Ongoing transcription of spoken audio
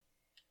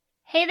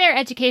Hey there,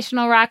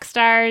 educational rock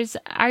stars.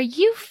 Are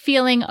you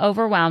feeling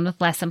overwhelmed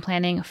with lesson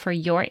planning for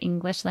your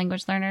English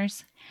language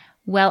learners?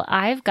 Well,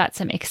 I've got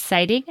some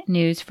exciting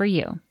news for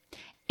you.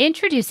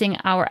 Introducing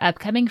our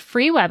upcoming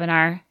free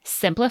webinar,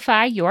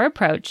 Simplify Your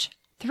Approach,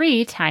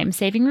 3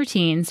 Time-Saving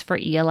Routines for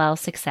ELL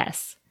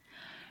Success.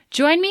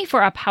 Join me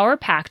for a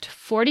power-packed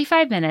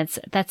 45 minutes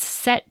that's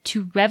set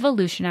to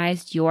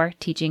revolutionize your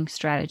teaching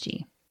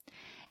strategy.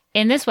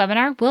 In this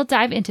webinar, we'll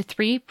dive into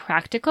 3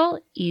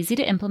 practical,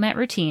 easy-to-implement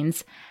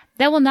routines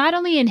that will not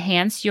only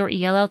enhance your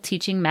ELL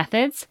teaching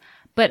methods,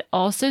 but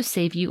also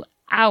save you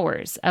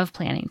hours of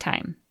planning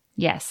time.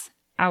 Yes,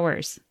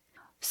 hours.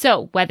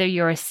 So whether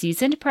you're a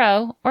seasoned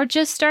pro or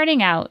just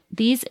starting out,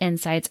 these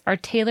insights are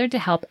tailored to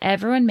help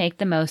everyone make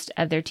the most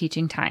of their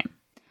teaching time.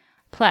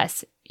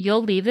 Plus,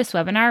 you'll leave this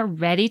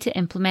webinar ready to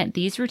implement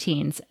these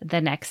routines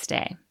the next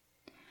day.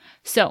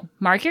 So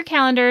mark your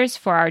calendars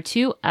for our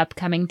 2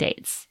 upcoming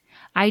dates.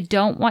 I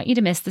don't want you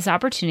to miss this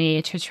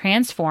opportunity to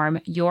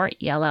transform your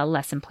ELL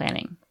lesson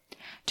planning.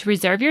 To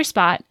reserve your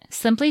spot,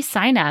 simply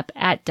sign up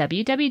at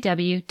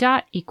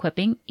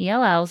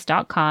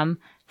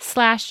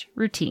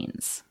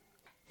www.equippingells.com/routines.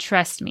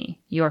 Trust me,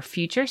 your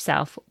future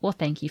self will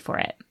thank you for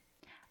it.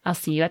 I'll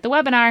see you at the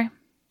webinar.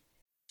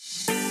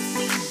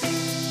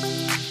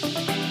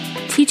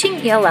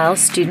 Teaching ELL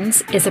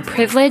students is a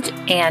privilege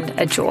and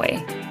a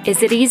joy.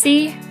 Is it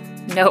easy?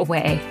 No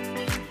way.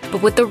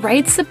 But with the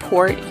right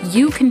support,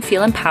 you can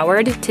feel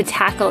empowered to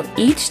tackle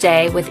each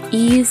day with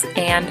ease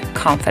and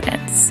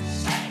confidence.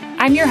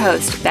 I'm your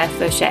host, Beth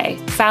Boucher,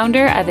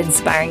 founder of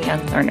Inspiring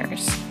Young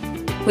Learners.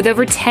 With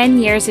over 10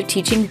 years of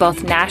teaching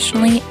both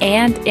nationally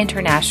and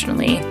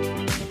internationally,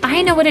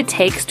 I know what it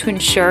takes to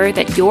ensure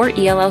that your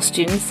ELL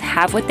students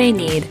have what they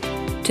need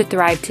to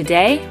thrive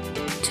today,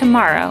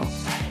 tomorrow,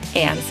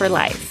 and for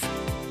life.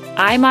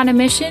 I'm on a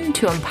mission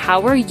to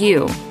empower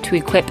you to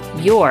equip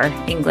your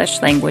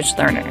English language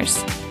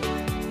learners.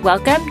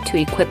 Welcome to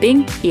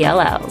Equipping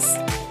ELLs.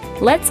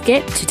 Let's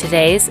get to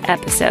today's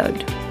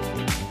episode.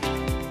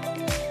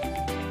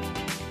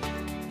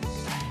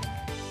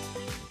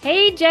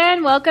 Hey,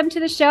 Jen, welcome to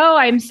the show.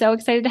 I'm so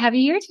excited to have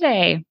you here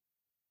today.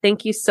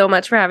 Thank you so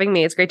much for having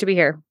me. It's great to be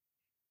here.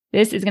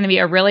 This is going to be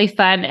a really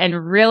fun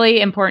and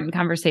really important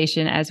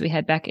conversation as we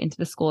head back into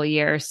the school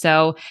year.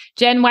 So,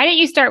 Jen, why don't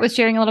you start with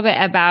sharing a little bit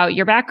about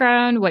your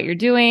background, what you're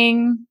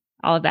doing,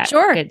 all of that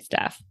good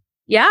stuff.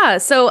 Yeah.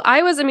 So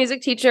I was a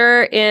music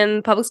teacher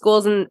in public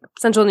schools in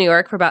central New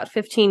York for about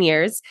 15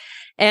 years.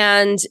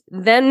 And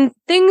then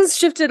things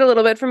shifted a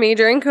little bit for me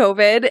during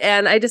COVID,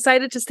 and I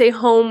decided to stay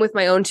home with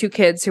my own 2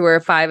 kids who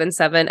were 5 and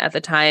 7 at the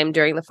time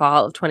during the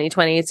fall of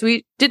 2020. So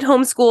we did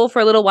homeschool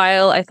for a little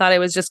while. I thought I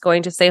was just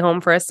going to stay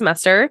home for a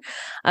semester.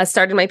 I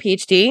started my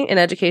PhD in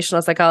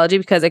educational psychology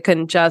because I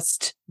couldn't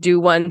just do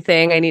one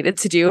thing. I needed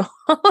to do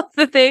all of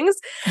the things.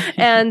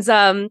 And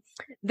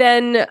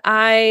then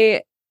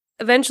I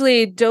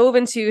eventually dove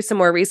into some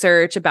more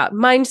research about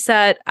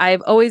mindset.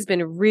 I've always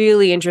been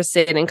really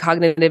interested in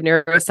cognitive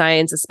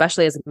neuroscience,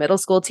 especially as a middle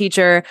school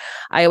teacher.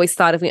 I always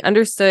thought if we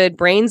understood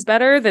brains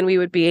better, then we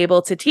would be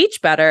able to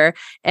teach better.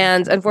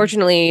 And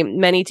unfortunately,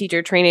 many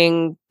teacher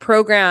training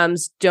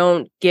programs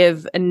don't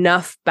give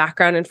enough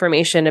background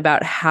information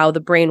about how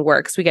the brain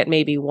works. We get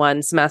maybe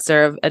 1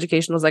 semester of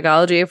educational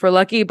psychology if we're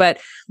lucky,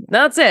 but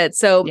that's it.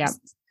 So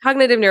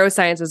cognitive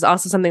neuroscience was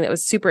also something that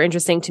was super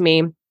interesting to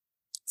me.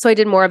 So I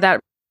did more of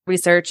that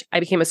research.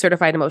 I became a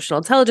certified emotional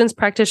intelligence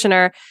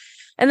practitioner.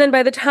 And then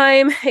by the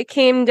time it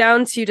came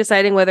down to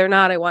deciding whether or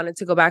not I wanted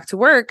to go back to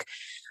work,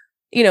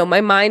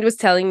 my mind was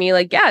telling me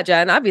like, yeah,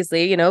 Jen,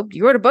 obviously, you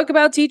wrote a book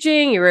about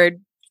teaching, you were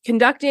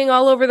conducting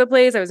all over the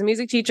place. I was a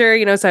music teacher,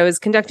 so I was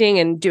conducting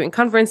and doing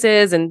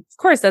conferences. And of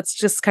course, that's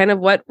just kind of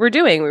what we're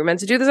doing. We're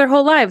meant to do this our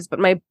whole lives. But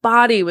my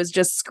body was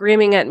just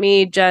screaming at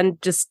me, Jen,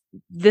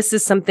 this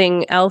is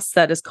something else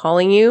that is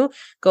calling you.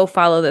 Go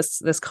follow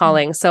this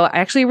calling. So I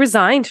actually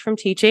resigned from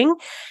teaching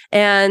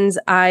and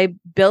I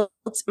built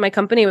my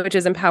company, which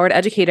is Empowered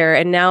Educator.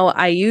 And now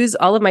I use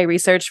all of my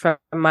research from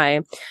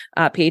my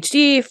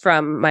PhD,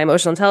 from my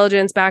emotional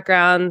intelligence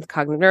background,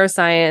 cognitive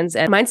neuroscience,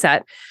 and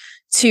mindset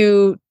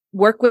to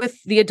work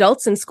with the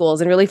adults in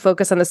schools and really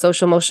focus on the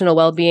social emotional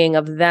well-being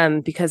of them.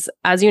 Because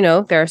as you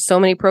know, there are so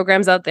many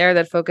programs out there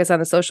that focus on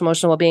the social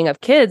emotional well-being of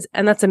kids,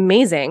 and that's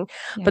amazing,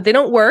 but they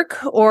don't work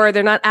or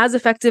they're not as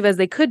effective as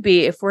they could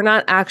be if we're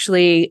not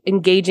actually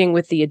engaging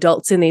with the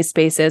adults in these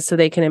spaces so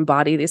they can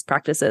embody these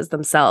practices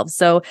themselves.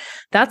 So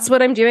that's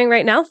what I'm doing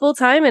right now full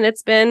time, and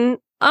it's been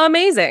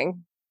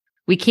amazing.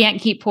 We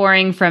can't keep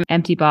pouring from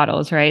empty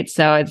bottles, right?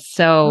 So it's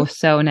so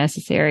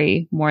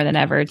necessary more than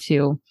ever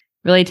to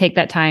really take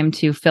that time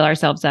to fill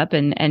ourselves up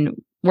and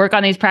work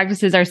on these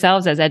practices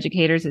ourselves as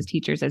educators, as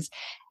teachers,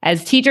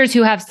 as teachers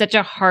who have such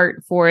a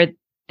heart for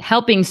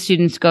helping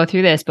students go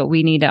through this, but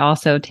we need to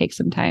also take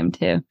some time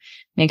to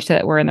make sure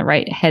that we're in the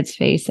right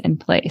headspace and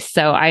place.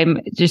 So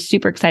I'm just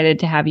super excited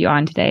to have you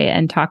on today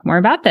and talk more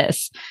about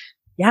this.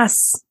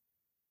 Yes.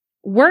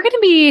 We're going to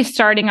be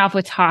starting off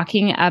with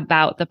talking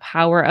about the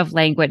power of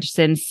language,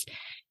 since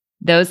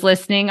those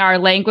listening are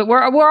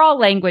we're all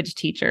language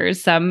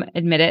teachers. Some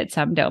admit it,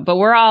 some don't, but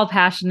we're all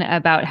passionate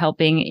about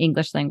helping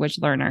English language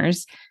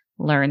learners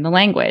learn the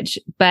language.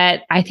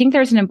 But I think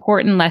there's an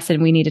important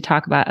lesson we need to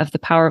talk about of the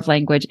power of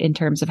language in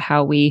terms of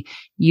how we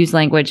use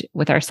language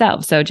with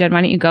ourselves. So Jen,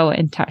 why don't you go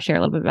and share a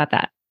little bit about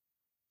that?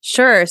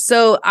 Sure.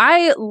 So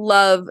I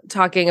love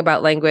talking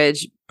about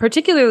language,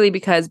 particularly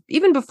because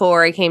even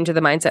before I came to the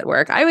mindset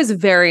work, I was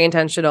very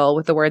intentional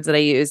with the words that I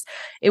used.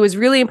 It was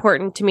really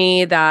important to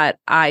me that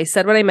I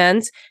said what I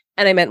meant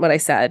and I meant what I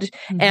said.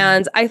 Mm-hmm.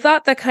 And I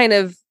thought that kind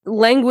of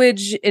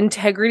language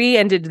integrity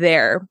ended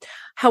there.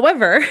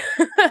 However,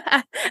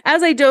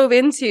 as I dove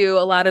into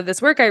a lot of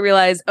this work, I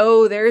realized,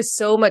 there's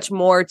so much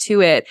more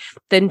to it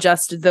than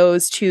just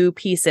those two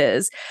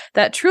pieces.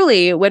 That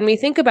truly, when we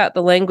think about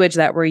the language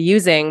that we're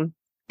using,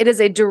 it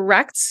is a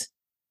direct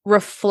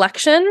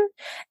reflection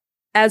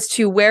as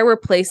to where we're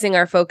placing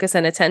our focus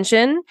and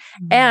attention.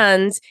 Mm-hmm.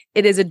 And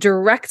it is a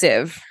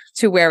directive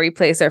to where we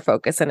place our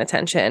focus and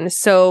attention.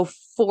 So,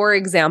 for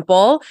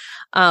example,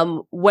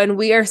 when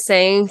we are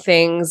saying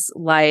things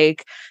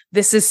like,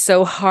 this is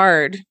so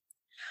hard,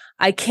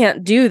 I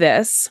can't do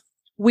this,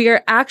 we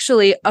are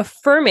actually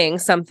affirming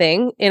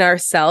something in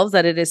ourselves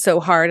that it is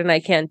so hard and I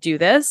can't do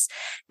this.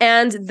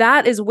 And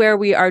that is where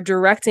we are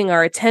directing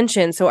our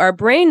attention. So our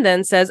brain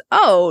then says,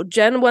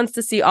 Jen wants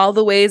to see all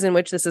the ways in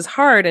which this is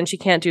hard and she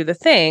can't do the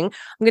thing.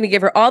 I'm going to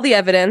give her all the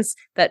evidence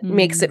that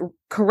makes it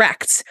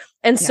correct.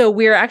 And so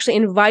we're actually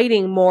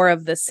inviting more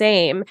of the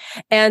same.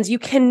 And you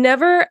can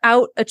never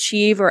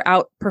out-achieve or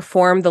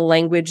outperform the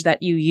language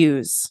that you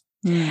use.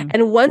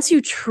 And once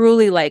you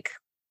truly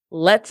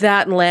let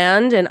that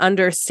land and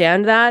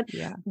understand that,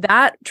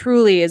 that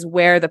truly is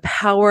where the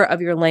power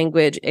of your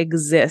language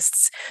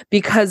exists.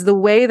 Because the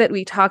way that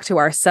we talk to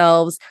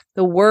ourselves,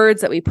 the words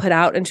that we put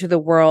out into the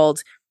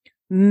world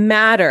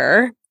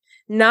matter,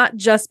 not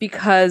just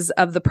because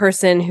of the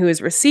person who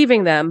is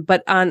receiving them,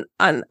 but on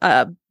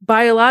a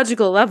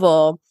biological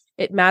level,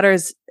 it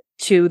matters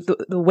to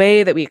the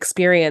way that we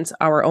experience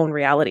our own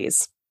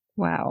realities.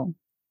 Wow.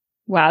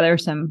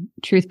 There's some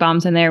truth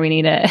bombs in there. We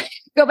need to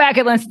go back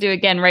and let's do it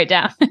again, write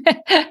down.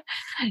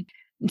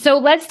 So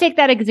let's take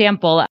that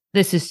example.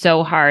 This is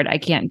so hard. I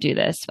can't do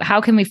this.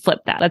 How can we flip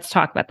that? Let's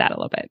talk about that a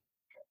little bit.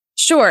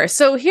 Sure.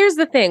 So here's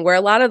the thing where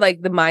a lot of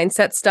the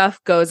mindset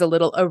stuff goes a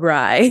little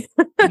awry.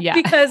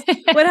 Because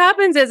what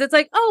happens is it's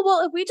if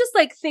we just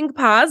think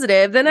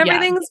positive, then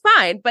everything's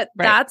fine. But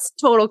that's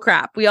total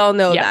crap. We all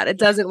know that. It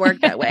doesn't work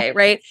that way,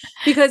 right?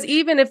 Because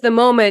even if the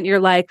moment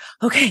you're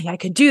okay, I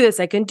can do this,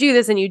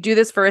 and you do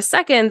this for a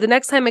second, the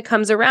next time it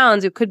comes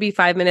around, it could be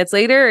 5 minutes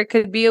later, it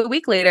could be a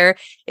week later,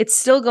 it's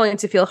still going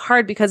to feel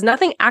hard because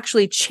nothing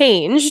actually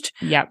changed.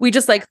 We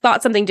just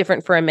thought something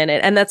different for a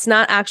minute. And that's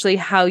not actually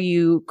how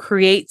you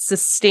create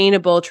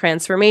sustainable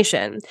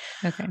transformation.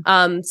 Okay.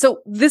 So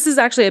this is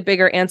actually a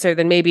bigger answer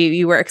than maybe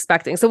you were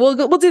expecting. So we'll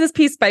do this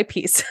piece by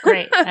piece.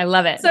 Great. I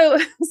love it. So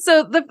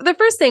the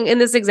first thing in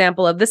this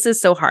example of this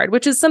is so hard,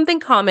 which is something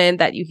common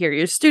that you hear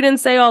your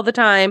students say all the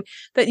time,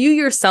 that you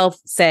yourself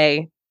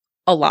say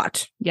a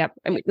lot. Yep.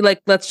 I mean,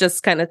 let's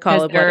just kind of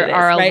call it what it is. There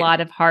are a lot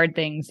of hard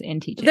things in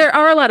teaching. There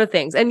are a lot of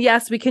things. And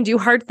yes, we can do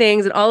hard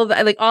things and all of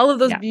that, all of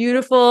those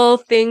beautiful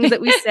things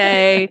that we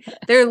say,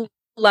 they're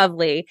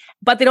lovely,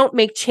 but they don't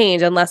make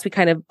change unless we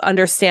kind of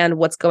understand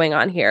what's going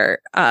on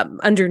here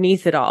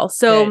underneath it all.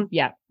 So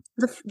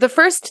the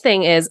first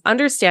thing is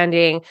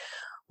understanding,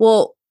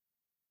 well,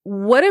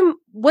 what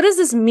does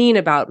this mean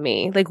about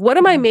me? What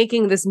am I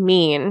making this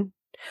mean?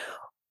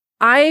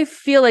 I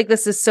feel like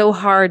this is so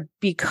hard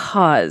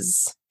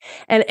because,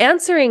 and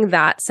answering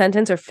that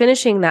sentence or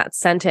finishing that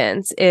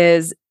sentence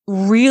is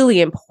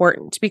really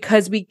important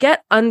because we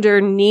get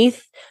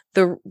underneath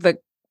the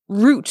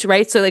root,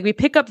 right? So we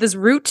pick up this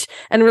root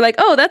and we're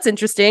that's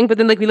interesting. But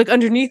then we look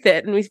underneath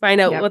it and we find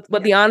out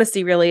what the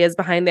honesty really is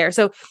behind there.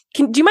 So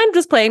do you mind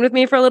just playing with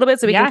me for a little bit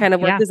so we can kind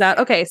of work this out?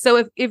 Okay.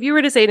 So if you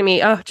were to say to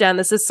me, Jen,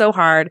 this is so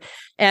hard,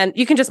 and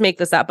you can just make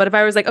this up. But if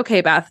I was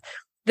okay, Beth,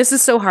 this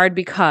is so hard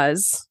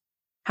because,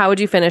 how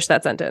would you finish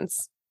that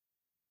sentence?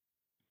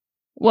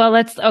 Well,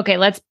 let's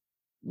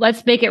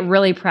make it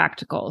really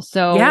practical.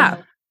 So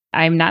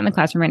I'm not in the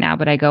classroom right now,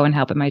 but I go and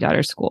help at my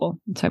daughter's school.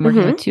 So I'm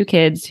working with two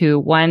kids who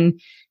one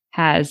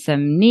has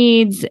some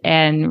needs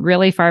and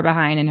really far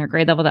behind in her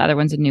grade level. The other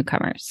one's a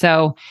newcomer.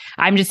 So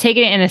I'm just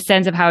taking it in a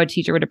sense of how a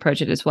teacher would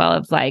approach it as well,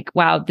 of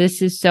wow,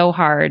 this is so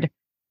hard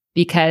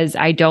because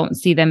I don't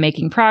see them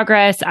making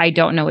progress. I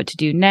don't know what to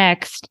do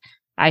next.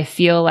 I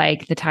feel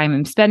like the time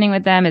I'm spending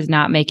with them is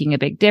not making a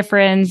big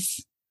difference.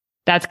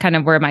 That's kind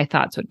of where my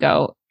thoughts would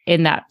go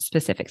in that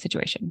specific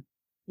situation.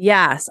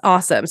 Yes.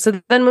 Awesome.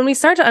 So then when we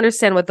start to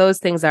understand what those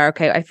things are,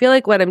 okay, I feel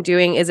like what I'm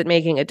doing isn't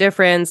making a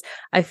difference.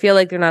 I feel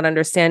like they're not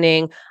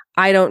understanding.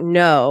 I don't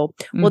know.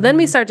 Well, then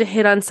we start to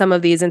hit on some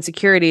of these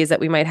insecurities that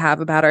we might have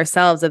about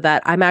ourselves, of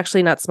that I'm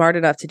actually not smart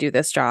enough to do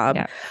this job.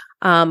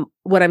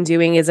 What I'm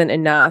doing isn't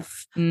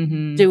enough.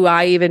 Do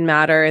I even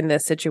matter in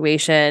this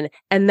situation?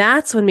 And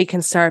that's when we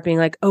can start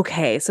being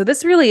okay, so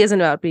this really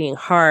isn't about being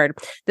hard.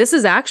 This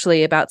is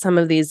actually about some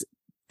of these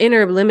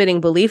inner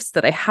limiting beliefs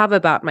that I have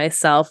about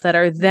myself that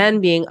are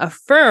then being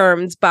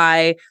affirmed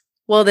by,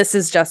 well, this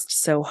is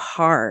just so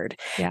hard.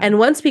 Yeah. And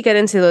once we get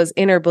into those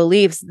inner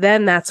beliefs,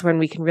 then that's when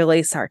we can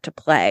really start to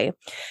play.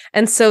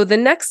 And so the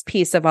next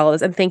piece of all of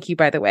this, and thank you,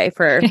 by the way,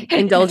 for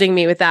indulging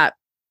me with that.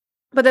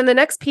 But then the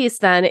next piece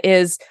then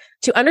is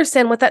to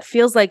understand what that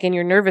feels like in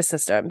your nervous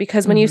system.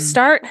 Because when you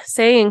start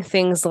saying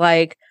things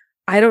like,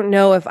 I don't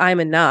know if I'm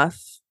enough,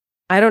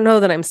 I don't know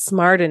that I'm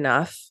smart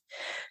enough,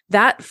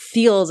 that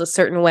feels a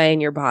certain way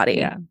in your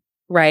body.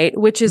 Right?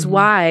 Which is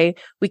why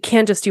we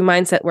can't just do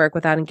mindset work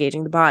without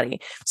engaging the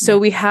body. So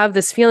we have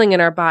this feeling in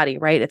our body,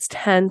 right? It's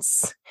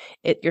tense.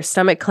 Your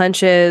stomach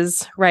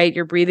clenches, right?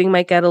 Your breathing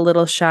might get a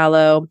little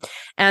shallow.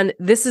 And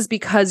this is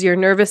because your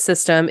nervous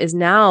system is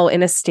now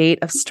in a state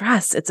of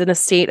stress. It's in a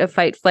state of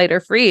fight, flight, or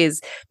freeze.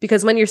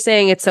 Because when you're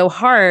saying it's so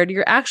hard,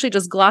 you're actually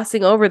just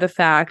glossing over the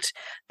fact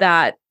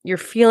that you're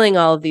feeling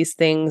all of these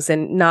things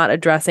and not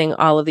addressing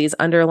all of these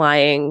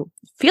underlying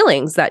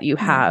feelings that you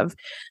have.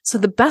 So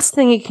the best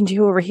thing you can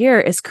do over here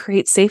is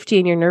create safety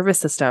in your nervous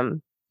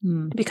system.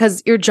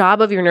 Because your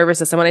job of your nervous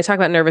system, when I talk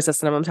about nervous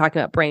system, I'm talking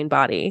about brain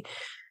body.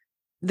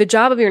 The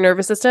job of your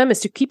nervous system is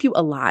to keep you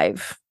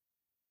alive.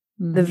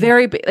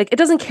 It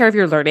doesn't care if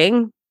you're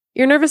learning.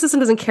 Your nervous system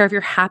doesn't care if you're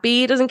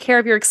happy. It doesn't care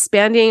if you're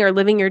expanding or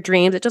living your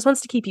dreams. It just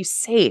wants to keep you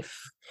safe.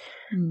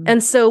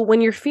 And so when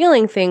you're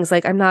feeling things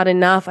like, I'm not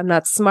enough, I'm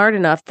not smart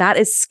enough, that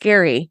is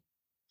scary.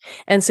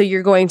 And so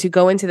you're going to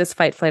go into this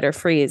fight, flight, or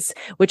freeze,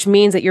 which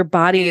means that your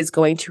body is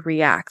going to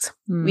react.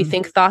 We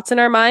think thoughts in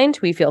our mind,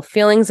 we feel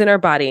feelings in our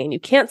body, and you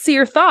can't see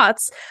your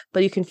thoughts,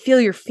 but you can feel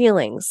your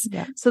feelings.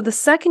 So the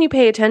second you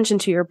pay attention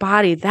to your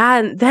body,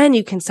 then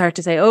you can start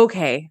to say,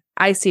 okay,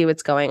 I see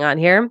what's going on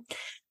here.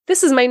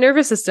 This is my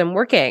nervous system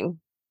working.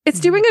 It's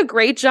doing a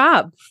great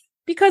job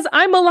because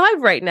I'm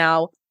alive right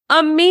now.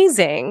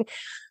 Amazing.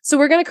 So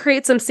we're going to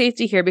create some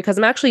safety here because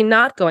I'm actually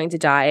not going to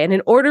die. And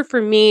in order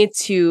for me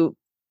to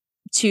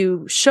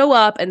show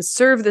up and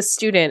serve the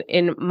student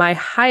in my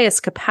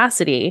highest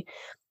capacity,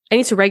 I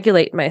need to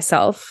regulate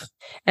myself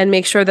and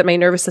make sure that my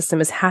nervous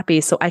system is happy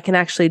so I can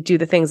actually do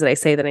the things that I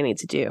say that I need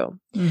to do.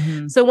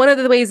 So one of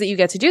the ways that you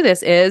get to do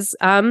this is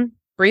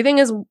breathing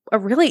is a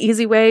really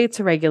easy way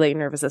to regulate your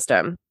nervous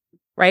system,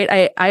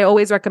 right? I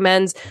always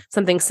recommend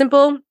something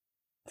simple,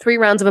 3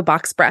 rounds of a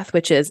box breath,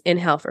 which is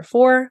inhale for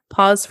 4,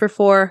 pause for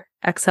 4,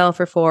 exhale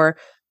for 4,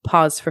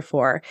 pause for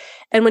 4.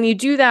 And when you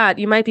do that,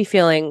 you might be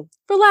feeling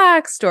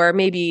relaxed or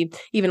maybe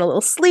even a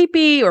little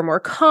sleepy or more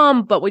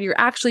calm. But what you're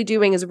actually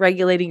doing is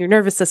regulating your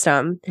nervous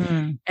system.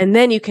 And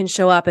then you can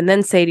show up and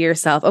then say to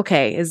yourself,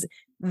 okay, is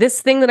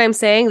this thing that I'm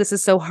saying, this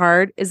is so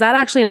hard, is that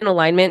actually in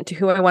alignment to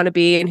who I want to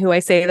be and who I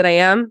say that I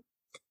am?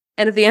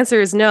 And if the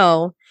answer is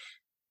no,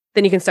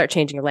 then you can start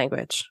changing your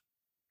language.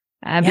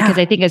 Because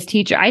I think as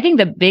teacher, I think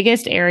the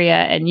biggest area,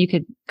 and you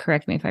could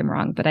correct me if I'm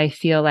wrong, but I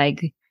feel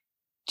like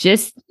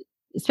just,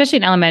 especially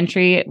in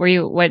elementary,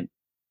 what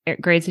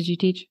grades did you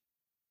teach?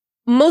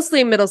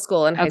 Mostly middle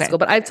school and high school,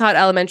 but I've taught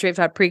elementary, I've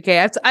taught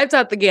pre-K, I've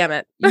taught the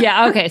gamut.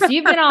 Okay. So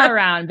you've been all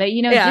around, but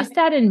just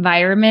that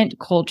environment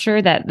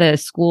culture, that the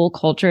school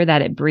culture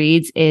that it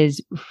breeds is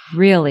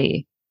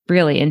really,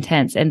 really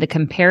intense. And the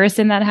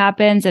comparison that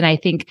happens. And I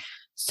think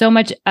so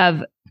much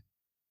of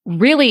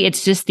really,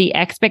 it's just the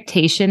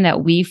expectation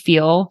that we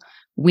feel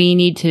we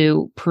need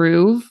to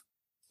prove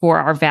for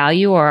our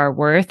value or our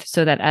worth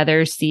so that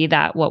others see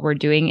that what we're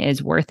doing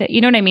is worth it. You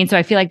know what I mean? So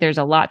I feel like there's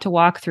a lot to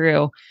walk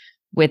through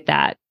with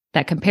that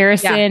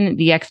comparison,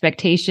 the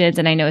expectations.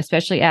 And I know,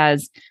 especially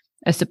as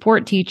a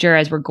support teacher,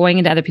 as we're going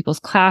into other people's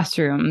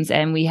classrooms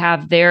and we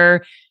have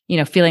their,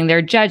 feeling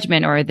their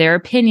judgment or their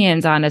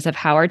opinions on us of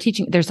how our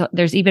teaching,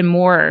 there's even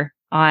more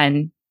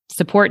on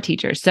support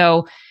teachers.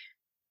 So,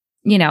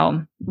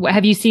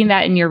 have you seen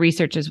that in your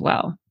research as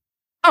well?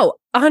 Oh,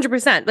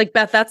 100%. Like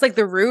Beth, that's like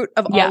the root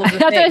of all of the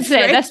that's things. What I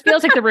say. Right? That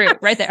feels like the root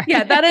right there.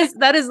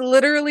 that is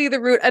literally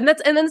the root. And then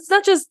it's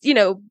not just,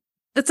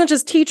 it's not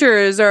just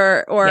teachers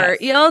or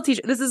EL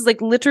teachers. This is like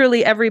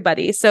literally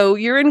everybody. So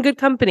you're in good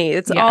company.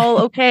 It's all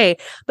okay.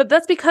 But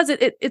that's because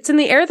it's in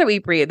the air that we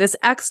breathe. This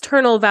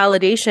external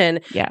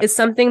validation is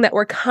something that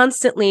we're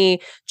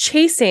constantly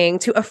chasing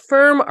to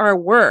affirm our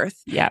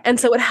worth. And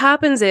so what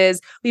happens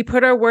is we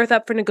put our worth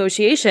up for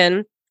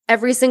negotiation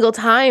every single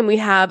time we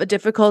have a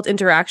difficult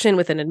interaction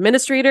with an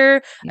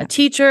administrator, a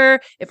teacher,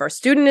 if our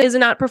student is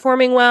not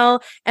performing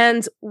well.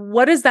 And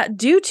what does that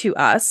do to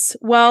us?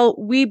 Well,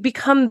 we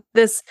become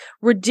this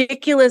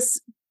ridiculous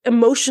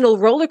emotional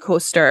roller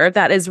coaster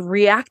that is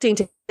reacting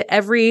to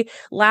every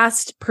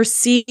last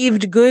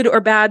perceived good or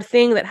bad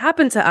thing that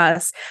happened to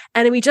us.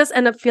 And we just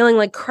end up feeling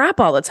like crap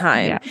all the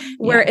time.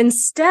 Where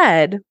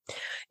instead,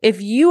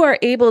 if you are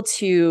able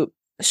to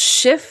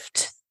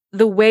shift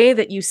the way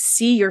that you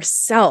see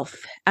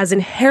yourself as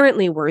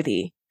inherently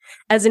worthy,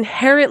 as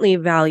inherently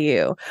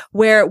value,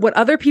 where what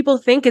other people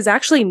think is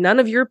actually none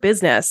of your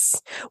business,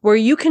 where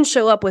you can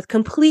show up with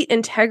complete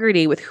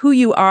integrity with who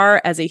you are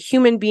as a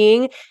human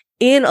being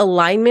in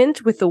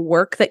alignment with the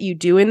work that you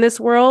do in this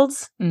world,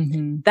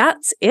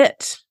 that's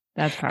it.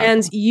 That's powerful.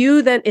 And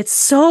you then, it's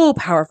so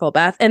powerful,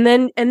 Beth. And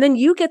then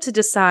you get to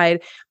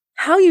decide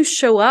how you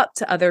show up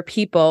to other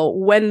people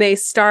when they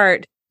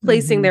start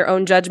placing their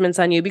own judgments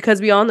on you, because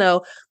we all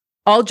know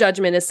all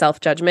judgment is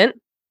self-judgment.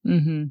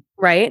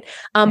 Right.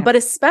 But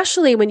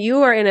especially when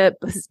you are in a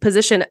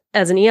position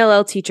as an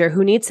ELL teacher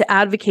who needs to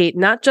advocate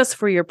not just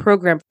for your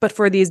program, but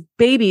for these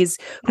babies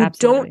who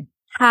don't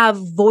have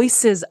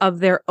voices of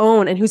their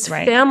own and whose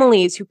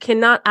families who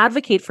cannot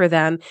advocate for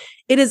them,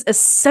 it is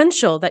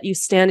essential that you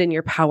stand in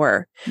your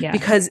power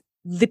because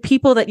the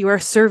people that you are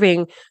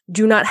serving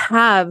do not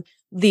have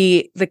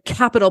the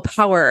capital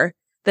power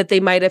that they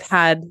might have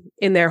had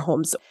in their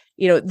homes.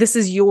 You know, this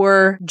is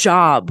your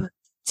job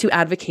to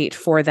advocate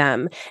for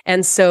them.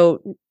 And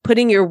so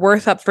putting your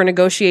worth up for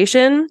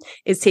negotiation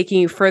is taking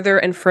you further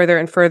and further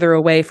and further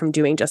away from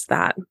doing just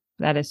that.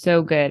 That is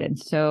so good and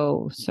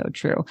so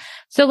true.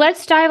 So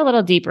let's dive a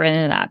little deeper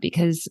into that,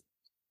 because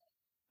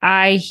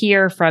I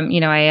hear from,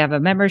 I have a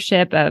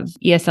membership of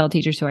ESL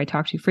teachers who I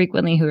talk to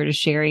frequently who are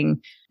just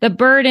sharing the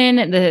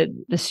burden,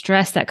 the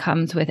stress that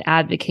comes with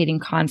advocating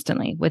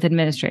constantly with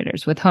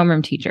administrators, with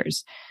homeroom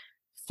teachers,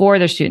 for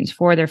their students,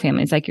 for their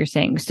families, like you're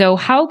saying. So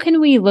how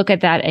can we look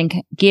at that and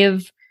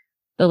give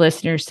the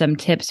listeners some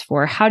tips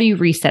for how do you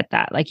reset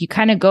that? Like you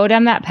kind of go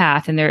down that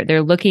path and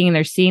they're looking and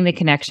they're seeing the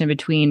connection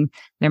between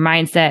their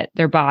mindset,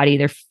 their body,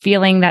 they're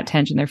feeling that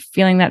tension, they're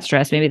feeling that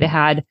stress. Maybe they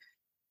had,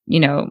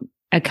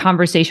 a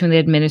conversation with the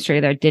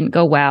administrator that didn't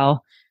go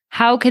well.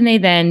 How can they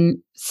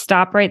then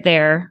stop right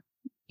there?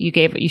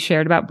 You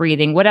shared about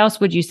breathing. What else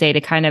would you say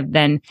to kind of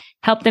then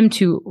help them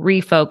to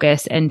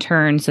refocus and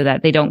turn so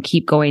that they don't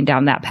keep going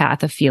down that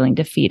path of feeling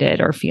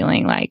defeated or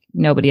feeling like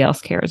nobody else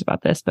cares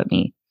about this but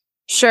me?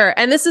 Sure.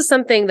 And this is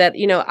something that,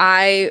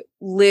 I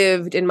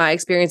lived in my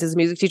experience as a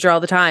music teacher all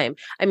the time.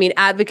 I mean,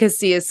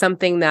 advocacy is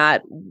something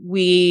that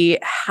we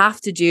have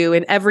to do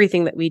in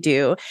everything that we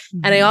do.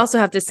 And I also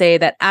have to say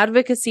that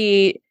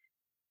advocacy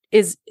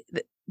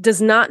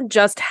does not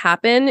just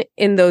happen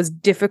in those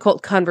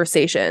difficult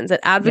conversations. That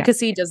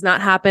advocacy does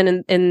not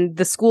happen in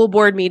the school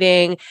board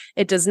meeting.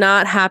 It does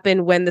not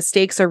happen when the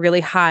stakes are really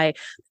high.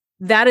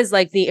 That is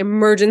like the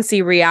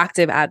emergency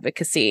reactive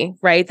advocacy,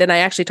 right? That I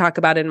actually talk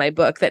about in my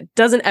book that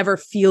doesn't ever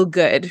feel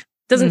good.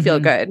 Doesn't feel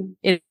good.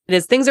 It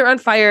is things are on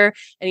fire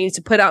and you need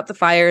to put out the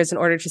fires in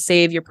order to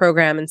save your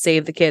program and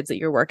save the kids that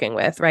you're working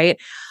with, right?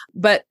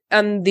 But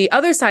on the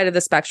other side of the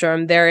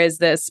spectrum, there is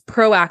this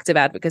proactive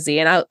advocacy.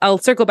 And I'll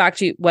circle back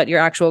to what your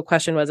actual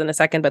question was in a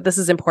second, but this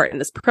is important.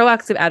 This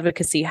proactive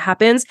advocacy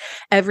happens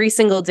every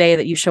single day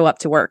that you show up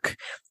to work.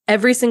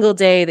 Every single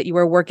day that you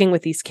are working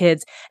with these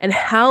kids, and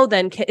how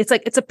then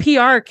it's a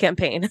PR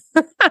campaign.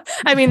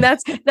 I mean,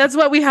 that's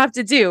what we have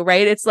to do,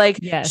 right? It's like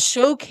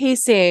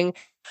showcasing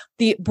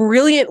the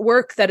brilliant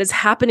work that is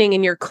happening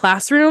in your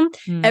classroom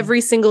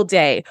every single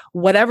day,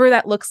 whatever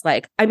that looks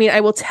like. I mean, I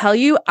will tell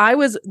you, I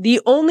was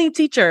the only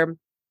teacher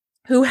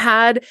who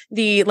had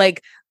the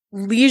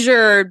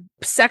leisure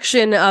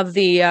section of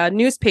the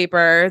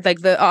newspaper,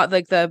 like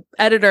the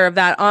editor of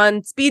that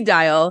on speed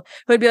dial,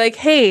 who would be like,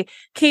 "Hey,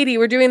 Katie,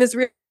 we're doing this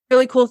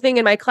really cool thing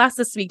in my class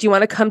this week. Do you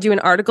want to come do an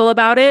article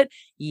about it?"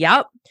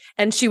 Yep.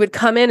 And she would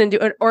come in and do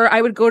it, or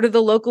I would go to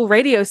the local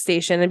radio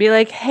station and be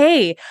like,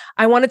 "Hey,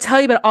 I want to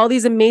tell you about all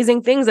these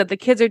amazing things that the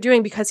kids are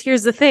doing, because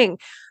here's the thing.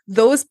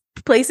 Those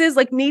places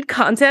need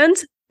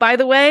content. By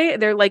the way,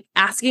 they're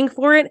asking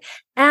for it.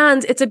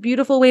 And it's a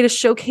beautiful way to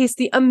showcase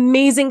the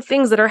amazing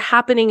things that are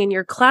happening in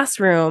your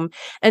classroom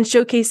and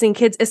showcasing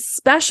kids,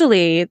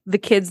 especially the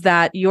kids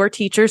that your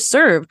teachers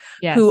serve,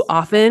 who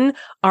often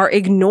are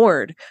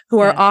ignored, who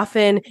are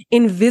often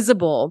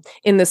invisible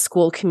in the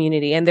school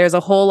community. And there's a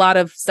whole lot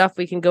of stuff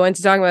we can go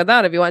into talking about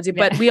that if you want to,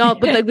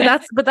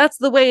 but that's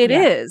the way it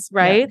is,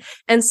 right? Yeah.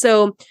 And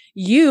so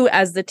you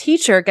as the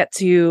teacher get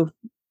to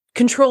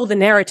control the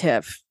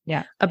narrative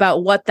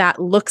about what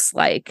that looks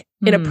like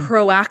in a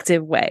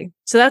proactive way.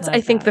 So that's, I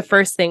think, the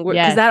first thing,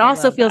 because that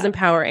also feels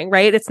empowering,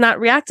 right? It's not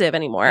reactive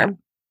anymore. Yeah.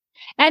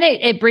 And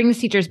it brings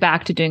teachers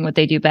back to doing what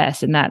they do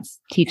best. And that's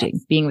teaching,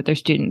 being with their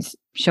students,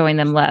 showing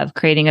them love,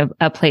 creating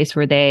a place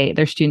where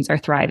their students are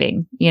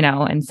thriving,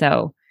 and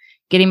so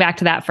getting back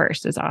to that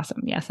first is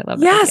awesome. Yes. I love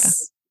that.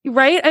 Yes. Idea.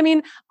 Right. I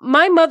mean,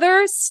 my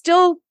mother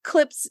still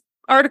clips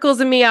articles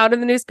of me out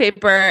in the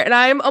newspaper and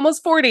I'm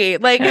almost 40.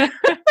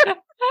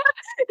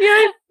 You know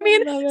what I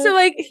mean?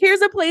 So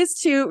here's a place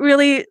to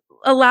really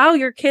allow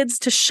your kids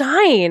to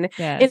shine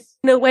in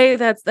a way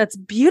that's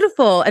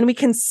beautiful, and we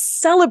can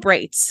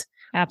celebrate.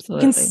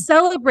 Absolutely. We can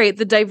celebrate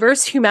the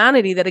diverse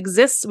humanity that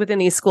exists within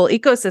these school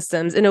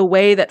ecosystems in a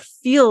way that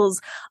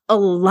feels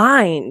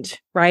aligned,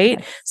 right?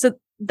 Yes. So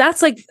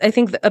that's I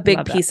think a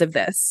big piece of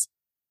this.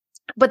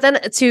 But then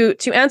to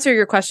answer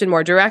your question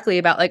more directly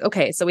about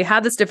okay, so we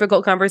had this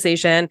difficult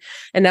conversation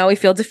and now we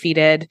feel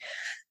defeated.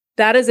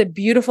 That is a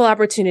beautiful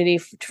opportunity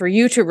for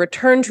you to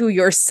return to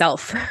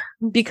yourself,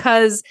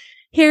 because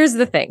here's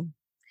the thing.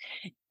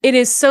 It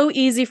is so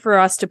easy for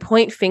us to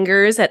point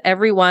fingers at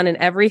everyone and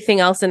everything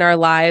else in our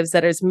lives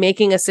that is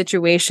making a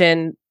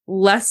situation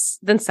less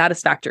than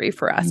satisfactory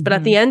for us. But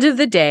at the end of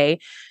the day,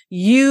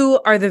 you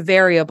are the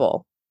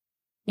variable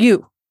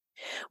You.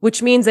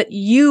 Which means that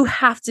you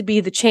have to be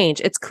the change.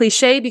 It's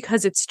cliche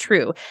because it's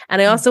true.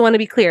 And I also want to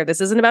be clear,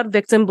 this isn't about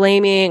victim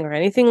blaming or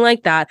anything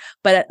like that.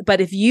 But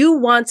if you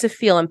want to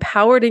feel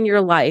empowered in your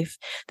life,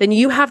 then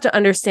you have to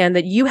understand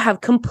that you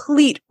have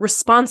complete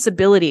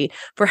responsibility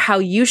for how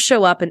you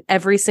show up in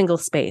every single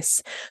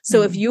space.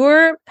 So if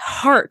your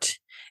heart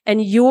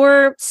and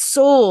your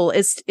soul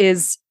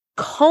is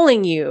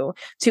calling you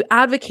to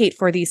advocate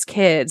for these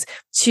kids,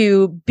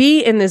 to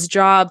be in this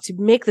job, to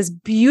make this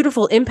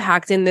beautiful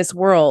impact in this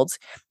world,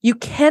 you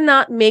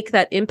cannot make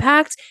that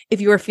impact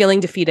if you are feeling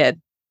defeated.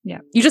 Yeah.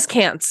 You just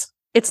can't.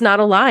 It's not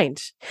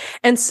aligned.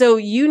 And so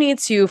you need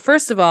to,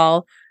 first of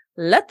all,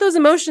 let those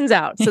emotions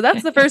out. So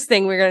that's the first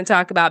thing we're going to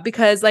talk about,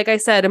 because like I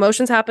said,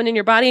 emotions happen in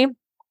your body.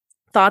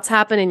 Thoughts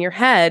happen in your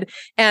head.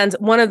 And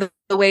one of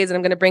the ways that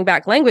I'm going to bring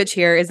back language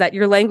here is that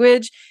your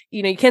language,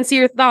 you can't see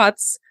your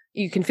thoughts,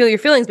 you can feel your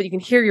feelings, but you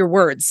can hear your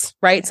words,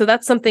 right? So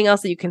that's something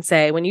else that you can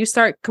say when you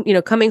start,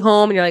 coming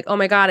home and you're like, oh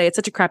my God, I had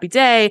such a crappy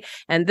day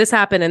and this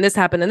happened and this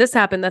happened and this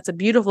happened. That's a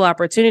beautiful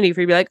opportunity for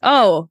you to be like,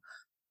 oh,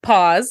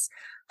 pause.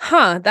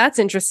 That's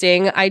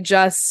interesting. I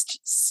just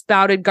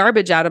spouted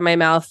garbage out of my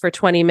mouth for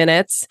 20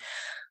 minutes.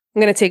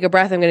 I'm going to take a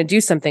breath. I'm going to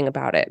do something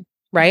about it,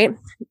 right?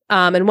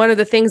 And one of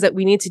the things that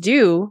we need to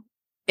do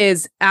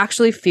is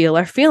actually feel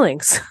our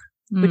feelings,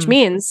 which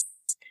means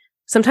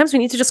sometimes we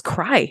need to just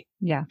cry.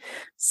 Yeah.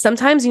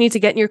 Sometimes you need to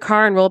get in your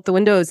car and roll up the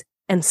windows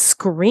and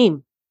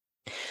scream.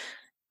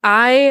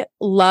 I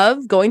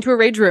love going to a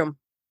rage room.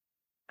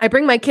 I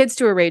bring my kids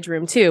to a rage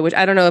room too, which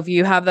I don't know if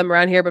you have them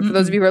around here, but for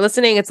those of you who are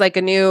listening, it's like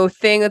a new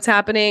thing that's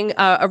happening.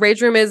 A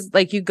rage room is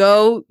like you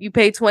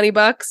pay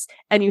 $20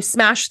 and you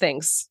smash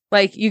things.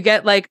 Like you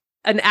get like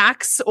an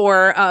axe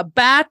or a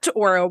bat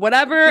or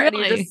whatever. Really? And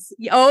you just,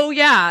 oh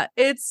yeah,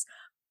 it's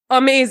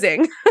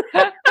amazing.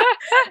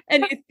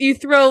 And you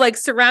throw like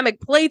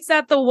ceramic plates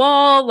at the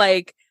wall,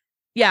 like,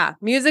 yeah,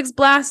 music's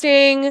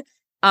blasting.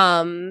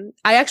 I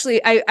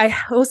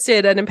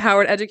hosted an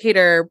empowered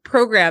educator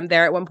program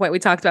there at one point. We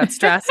talked about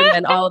stress and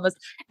then all of us,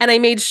 and I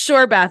made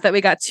sure, Beth, that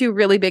we got 2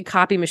 really big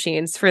copy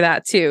machines for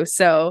that too.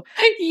 So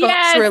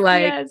folks were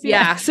like,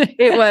 yes.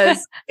 it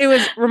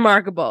was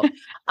remarkable.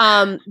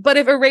 But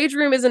if a rage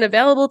room isn't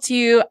available to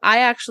you, I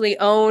actually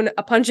own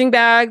a punching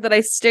bag that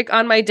I stick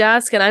on my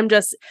desk, and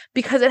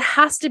because it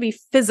has to be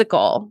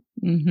physical.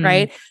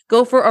 Right?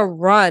 Go for a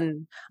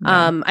run.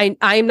 Yeah.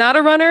 I'm not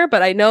a runner,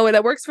 but I know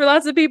that works for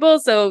lots of people.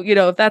 So,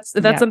 if that's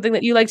something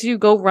that you like to do,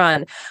 go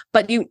run.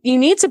 But you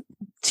need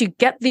to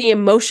get the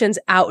emotions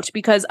out,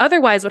 because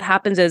otherwise what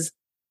happens is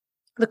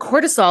the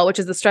cortisol, which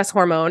is the stress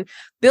hormone,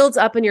 builds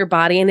up in your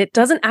body and it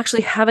doesn't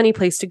actually have any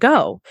place to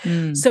go.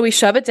 So we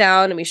shove it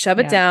down and we shove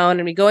it down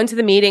and we go into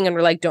the meeting and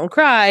we're like, don't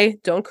cry,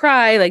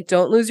 like,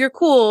 don't lose your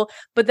cool.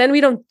 But then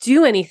we don't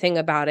do anything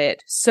about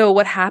it. So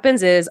what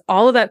happens is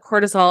all of that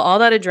cortisol, all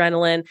that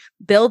adrenaline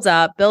builds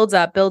up,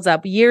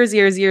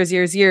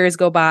 years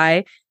go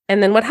by.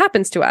 And then what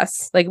happens to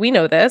us? Like, we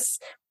know this,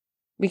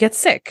 we get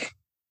sick.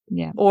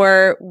 Yeah.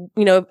 Or,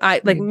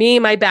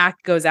 my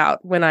back goes out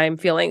when I'm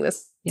feeling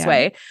this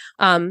way.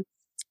 And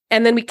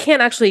then we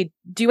can't actually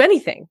do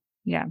anything.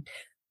 Yeah.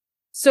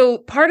 So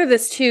part of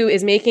this too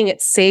is making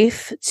it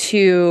safe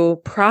to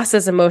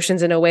process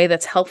emotions in a way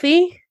that's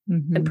healthy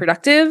and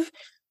productive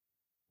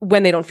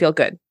when they don't feel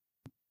good.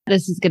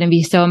 This is going to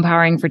be so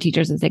empowering for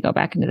teachers as they go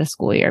back into the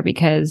school year,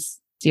 because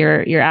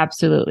you're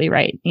absolutely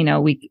right.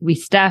 We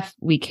stuff,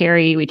 we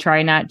carry, we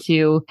try not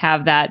to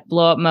have that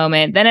blow up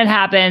moment. Then it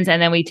happens.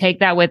 And then we take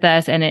that with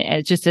us, and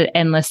it's just an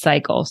endless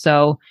cycle.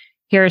 So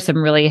here are some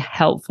really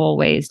helpful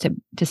ways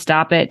to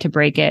stop it, to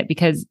break it,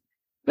 because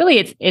really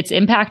it's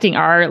impacting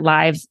our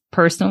lives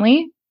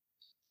personally,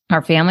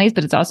 our families,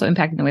 but it's also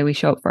impacting the way we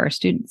show up for our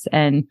students.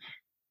 And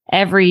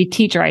every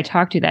teacher I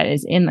talk to that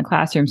is in the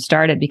classroom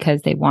started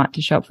because they want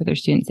to show up for their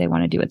students. They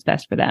want to do what's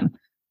best for them.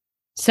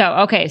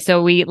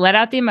 So we let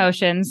out the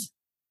emotions.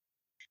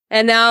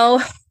 And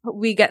now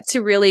we get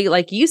to really,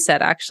 like you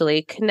said,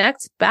 actually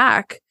connect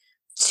back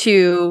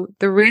to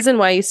the reason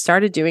why you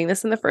started doing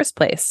this in the first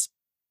place.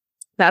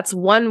 That's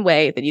one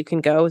way that you can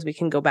go, is we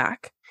can go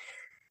back.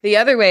 The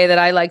other way that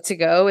I like to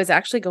go is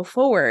actually go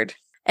forward.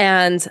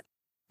 And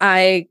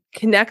I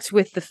connect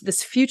with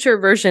this future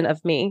version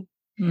of me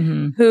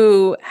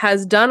who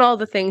has done all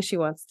the things she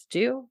wants to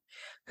do,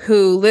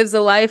 who lives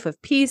a life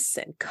of peace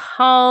and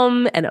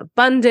calm and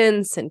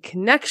abundance and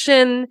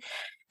connection.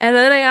 And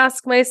then I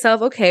ask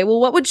myself, okay, well,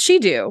 what would she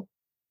do?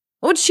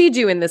 What would she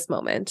do in this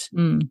moment?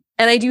 And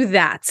I do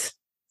that,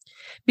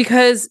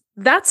 because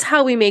that's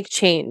how we make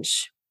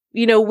change.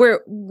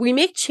 We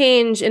make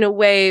change in a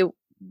way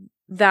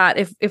that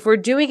if we're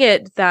doing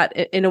it that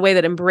in a way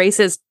that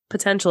embraces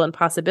potential and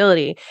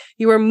possibility,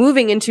 you are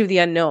moving into the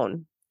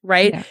unknown,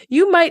 right? Yeah.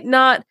 You might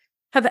not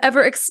have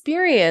ever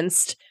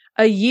experienced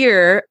a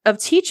year of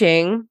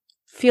teaching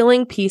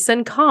feeling peace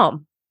and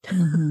calm.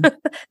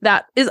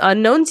 That is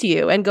unknown to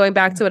you. And going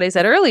back to what I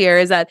said earlier,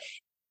 is that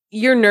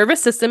your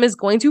nervous system is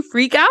going to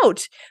freak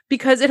out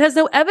because it has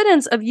no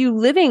evidence of you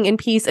living in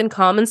peace and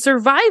calm and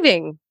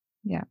surviving.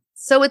 Yeah.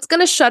 So it's going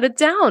to shut it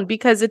down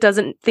because it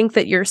doesn't think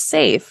that you're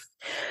safe.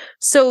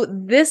 So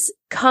this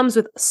comes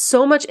with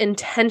so much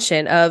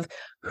intention of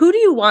who do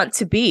you want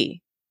to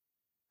be?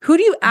 Who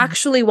do you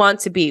actually want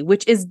to be?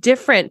 Which is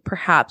different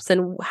perhaps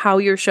than how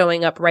you're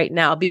showing up right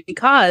now.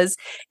 Because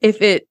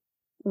if it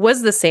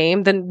was the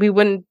same, then we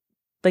wouldn't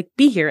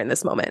be here in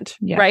this moment.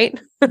 Yeah. Right.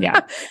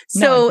 Yeah.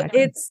 So No,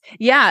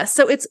 exactly.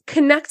 so it's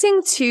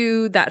connecting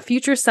to that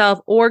future self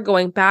or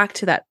going back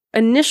to that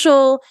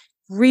initial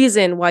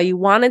reason why you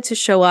wanted to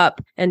show up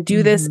and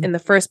do this in the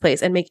first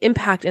place and make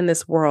impact in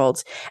this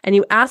world. And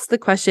you ask the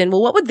question,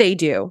 well, what would they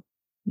do?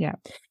 Yeah.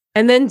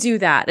 And then do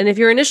that. And if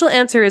your initial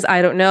answer is,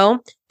 I don't know,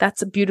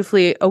 that's a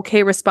beautifully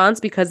okay response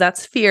because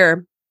that's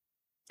fear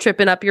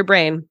tripping up your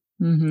brain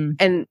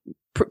and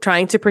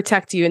trying to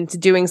protect you into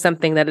doing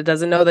something that it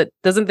doesn't know, that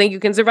doesn't think you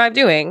can survive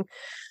doing.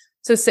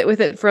 So sit with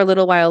it for a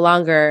little while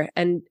longer.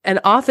 And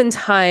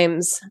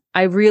oftentimes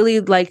I really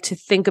like to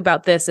think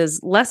about this as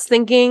less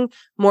thinking,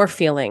 more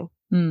feeling.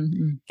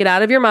 Get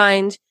out of your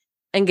mind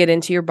and get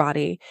into your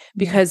body,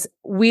 because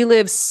we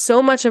live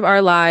so much of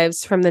our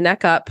lives from the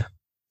neck up.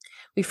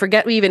 We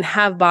forget we even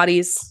have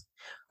bodies.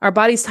 Our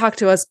bodies talk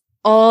to us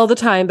all the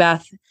time,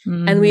 Beth,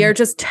 and we are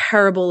just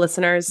terrible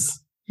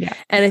listeners. Yeah.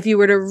 And if you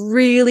were to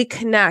really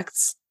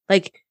connect,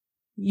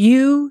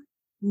 you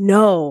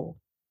know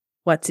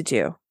what to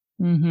do.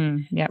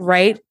 Yeah.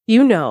 Right?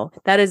 You know,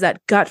 that is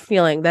that gut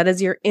feeling. That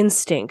is your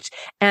instinct.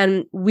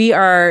 And we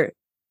are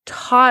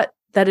taught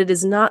that it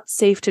is not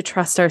safe to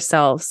trust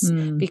ourselves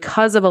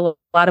because of a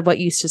lot of what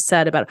you just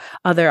said about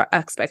other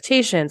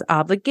expectations,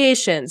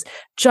 obligations,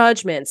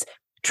 judgments,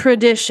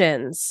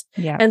 traditions.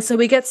 Yeah. And so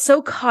we get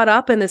so caught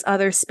up in this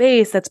other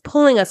space that's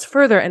pulling us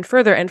further and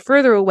further and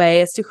further away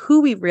as to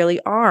who we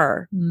really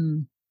are.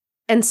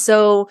 And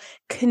so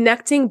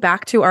connecting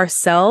back to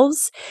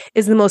ourselves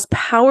is the most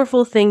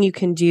powerful thing you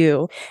can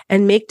do,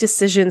 and make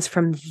decisions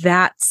from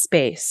that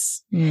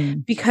space.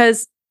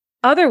 Because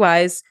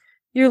otherwise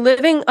you're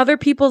living other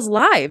people's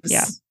lives.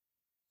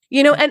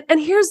 Yeah. And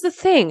here's the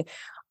thing.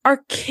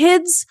 Our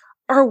kids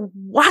are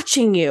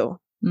watching you.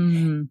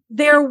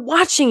 They're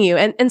watching you.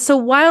 And so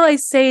while I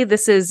say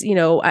this is,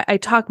 I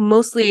talk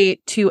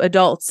mostly to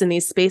adults in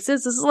these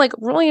spaces, this is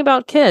really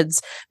about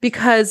kids,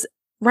 because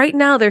right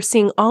now they're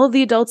seeing all of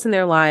the adults in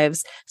their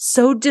lives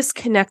so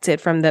disconnected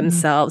from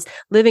themselves,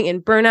 living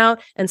in burnout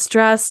and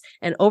stress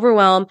and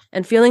overwhelm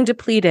and feeling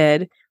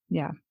depleted.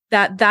 Yeah.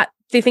 That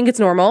they think it's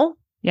normal.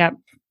 Yeah.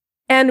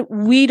 And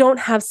we don't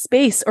have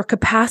space or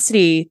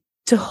capacity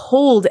to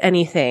hold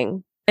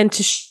anything and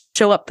to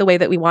show up the way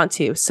that we want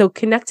to. So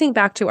connecting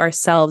back to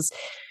ourselves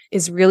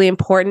is really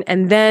important.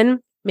 And then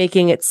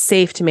making it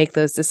safe to make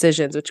those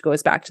decisions, which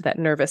goes back to that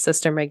nervous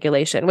system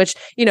regulation, which,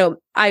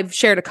 I've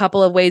shared a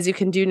couple of ways you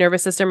can do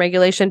nervous system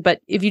regulation, but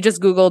if you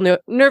just Google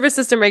nervous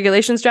system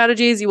regulation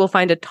strategies, you will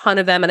find a ton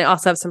of them. And I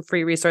also have some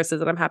free resources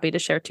that I'm happy to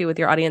share too with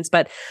your audience.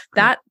 But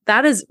that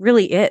is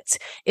really it.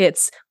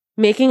 It's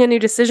making a new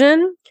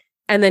decision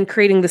and then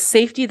creating the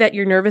safety that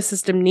your nervous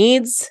system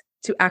needs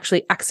to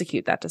actually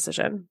execute that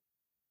decision.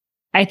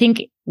 I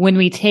think when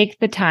we take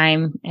the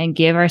time and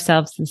give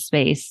ourselves the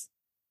space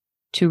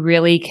to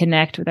really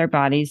connect with our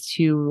bodies,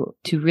 to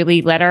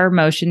really let our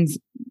emotions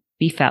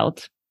be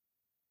felt,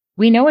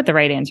 we know what the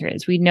right answer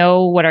is. We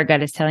know what our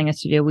gut is telling us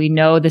to do. We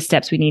know the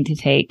steps we need to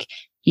take,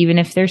 even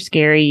if they're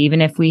scary,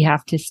 even if we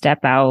have to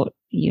step out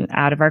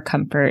of our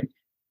comfort.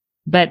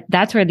 But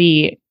that's where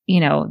the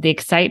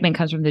excitement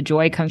comes from, the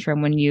joy comes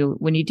from when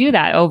you do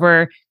that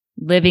over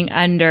living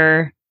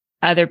under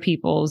other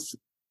people's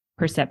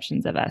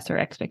perceptions of us or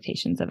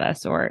expectations of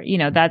us, or,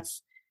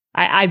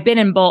 I've been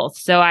in both.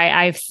 So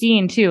I've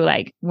seen too,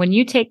 when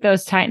you take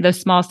those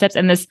small steps,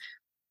 and this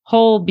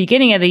whole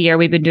beginning of the year,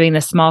 we've been doing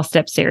the small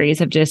step series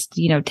of just,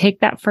 take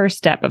that first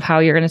step of how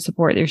you're going to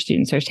support your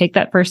students, or take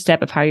that first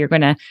step of how you're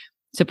going to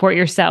support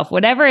yourself,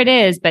 whatever it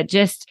is, but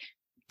just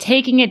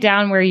taking it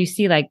down where you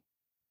see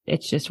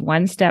it's just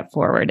one step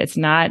forward. It's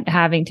not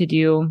having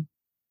to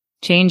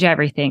change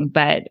everything,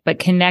 but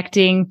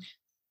connecting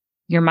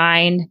your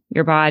mind,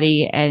 your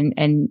body,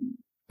 and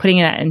putting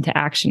that into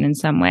action in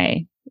some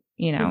way.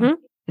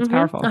 It's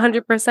powerful.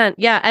 100%.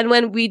 Yeah. And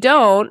when we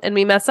don't and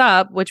we mess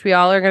up, which we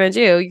all are going to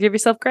do, you give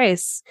yourself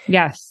grace.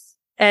 Yes.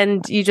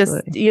 And you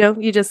just,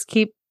 you just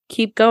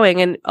keep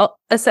going. And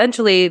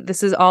essentially,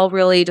 this is all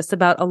really just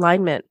about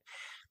alignment.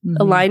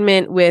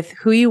 Alignment with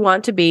who you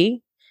want to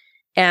be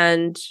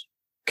and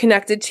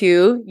connected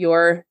to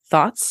your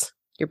thoughts,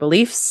 your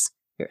beliefs,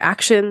 your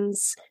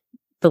actions,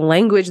 the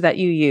language that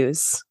you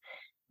use.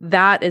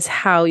 That is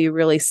how you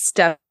really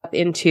step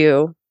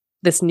into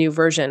this new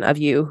version of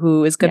you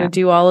who is going to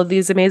do all of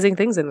these amazing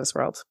things in this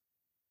world.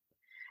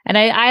 And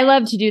I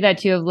love to do that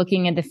too, of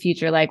looking at the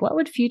future, what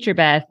would future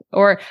Beth,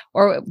 or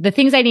the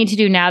things I need to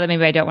do now that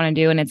maybe I don't want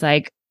to do. And it's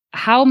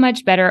how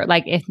much better,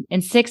 if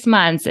in 6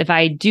 months, if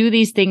I do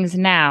these things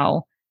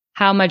now,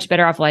 how much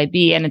better off will I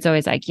be? And it's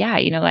always I'm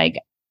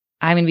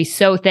going to be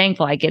so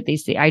thankful I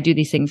do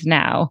these things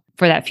now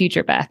for that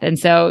future Beth. And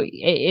so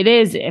it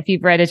is, if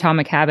you've read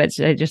Atomic Habits,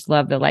 I just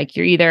love that,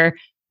 you're either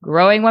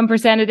growing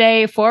 1% a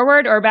day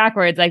forward or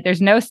backwards.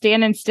 There's no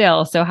standing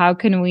still. So how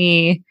can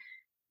we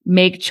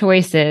make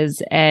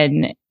choices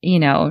and,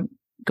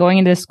 going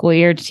into the school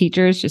year,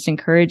 teachers just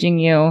encouraging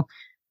you,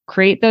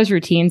 create those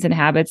routines and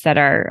habits that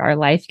are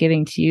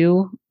life-giving to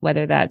you,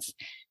 whether that's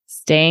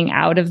staying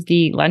out of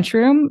the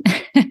lunchroom,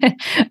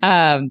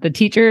 the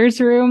teacher's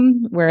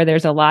room where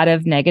there's a lot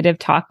of negative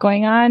talk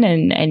going on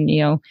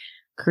and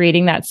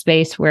creating that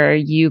space where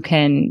you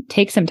can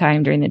take some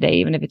time during the day,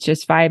 even if it's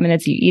just 5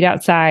 minutes, you eat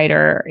outside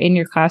or in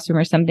your classroom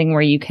or something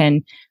where you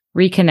can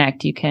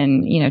reconnect, you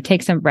can,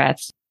 take some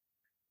breaths.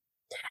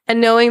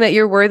 And knowing that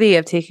you're worthy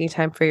of taking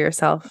time for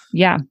yourself.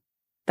 Yeah.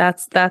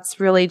 That's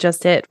really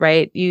just it,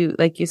 right? You,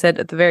 like you said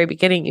at the very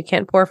beginning, you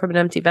can't pour from an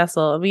empty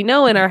vessel. We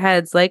know in our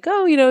heads, like,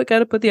 oh, got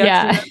to put the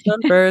oxygen on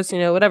first,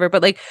 whatever.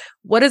 But like,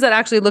 what does that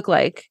actually look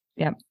like?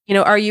 Yeah.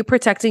 Are you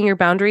protecting your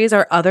boundaries?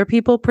 Are other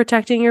people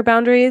protecting your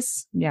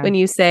boundaries? Yeah. When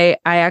you say,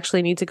 I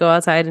actually need to go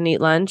outside and eat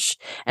lunch.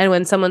 And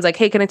when someone's like,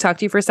 hey, can I talk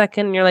to you for a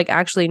second? And you're like,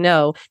 actually,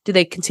 no. Do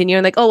they continue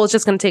and like, oh, well, it's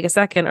just going to take a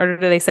second? Or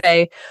do they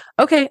say,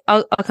 okay,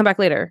 I'll come back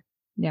later?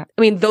 Yeah.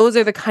 I mean, those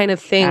are the kind of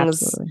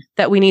things Absolutely.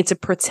 that we need to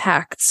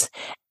protect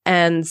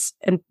and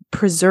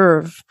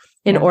preserve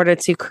in order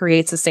to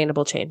create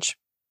sustainable change.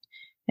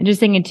 And just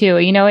thinking too,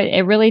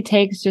 it really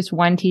takes just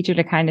one teacher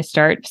to kind of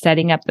start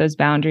setting up those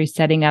boundaries,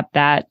 setting up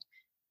that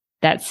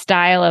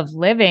style of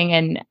living,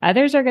 and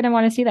others are going to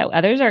want to see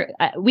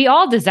that. We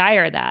all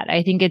desire that.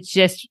 I think it's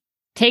just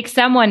takes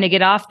someone to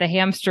get off the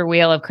hamster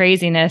wheel of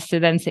craziness to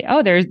then say,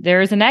 oh,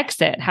 there's an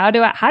exit. How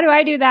do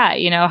I do that?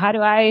 How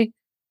do I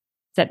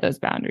set those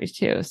boundaries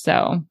too?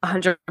 So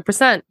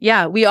 100%.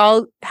 Yeah. We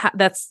all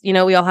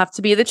we all have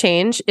to be the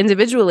change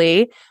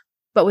individually,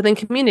 but within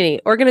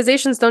community.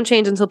 Organizations don't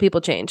change until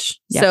people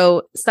change. Yeah.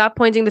 So stop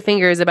pointing the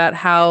fingers about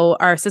how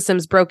our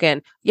system's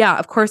broken. Yeah,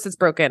 of course it's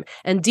broken.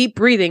 And deep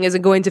breathing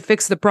isn't going to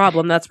fix the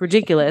problem. That's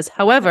ridiculous.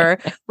 However,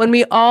 when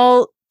we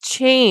all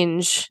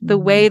change the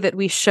way that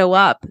we show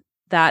up,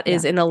 that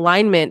is in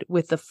alignment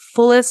with the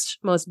fullest,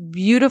 most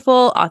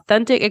beautiful,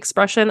 authentic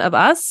expression of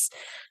us,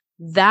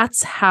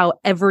 that's how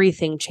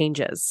everything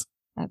changes.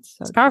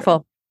 It's powerful.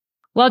 True.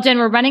 Well, Jen,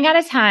 we're running out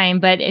of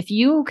time, but if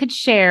you could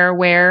share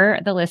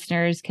where the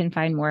listeners can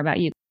find more about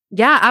you.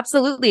 Yeah,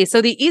 absolutely.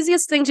 So the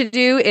easiest thing to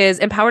do is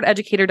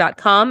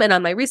empowerededucator.com. And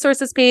on my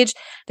resources page,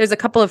 there's a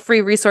couple of free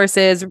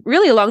resources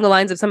really along the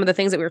lines of some of the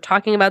things that we were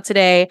talking about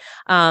today.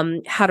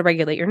 How to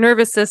regulate your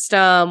nervous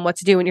system, what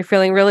to do when you're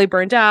feeling really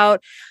burnt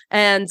out.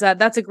 And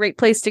that's a great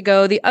place to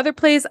go. The other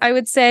place I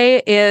would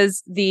say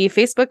is the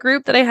Facebook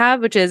group that I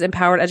have, which is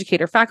Empowered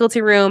Educator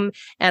Faculty Room.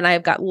 And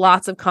I've got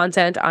lots of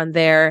content on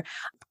there.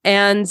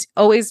 And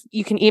always,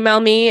 you can email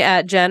me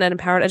at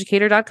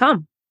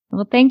jen@empowerededucator.com.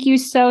 Well, thank you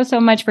so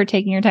much for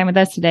taking your time with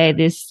us today.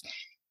 This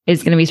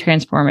is going to be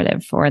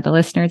transformative for the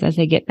listeners as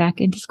they get back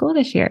into school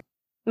this year.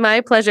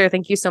 My pleasure.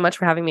 Thank you so much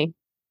for having me.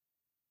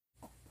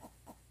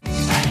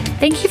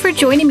 Thank you for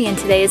joining me in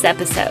today's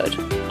episode.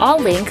 All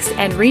links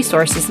and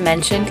resources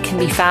mentioned can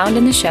be found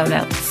in the show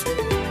notes.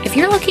 If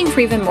you're looking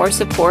for even more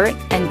support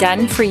and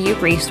done-for-you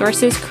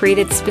resources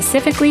created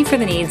specifically for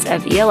the needs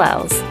of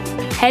ELLs,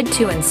 head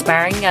to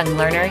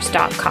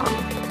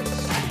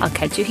inspiringyounglearners.com. I'll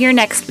catch you here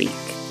next week.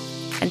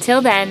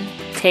 Until then,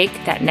 take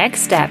that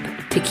next step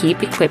to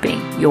keep equipping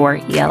your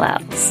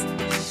ELLs.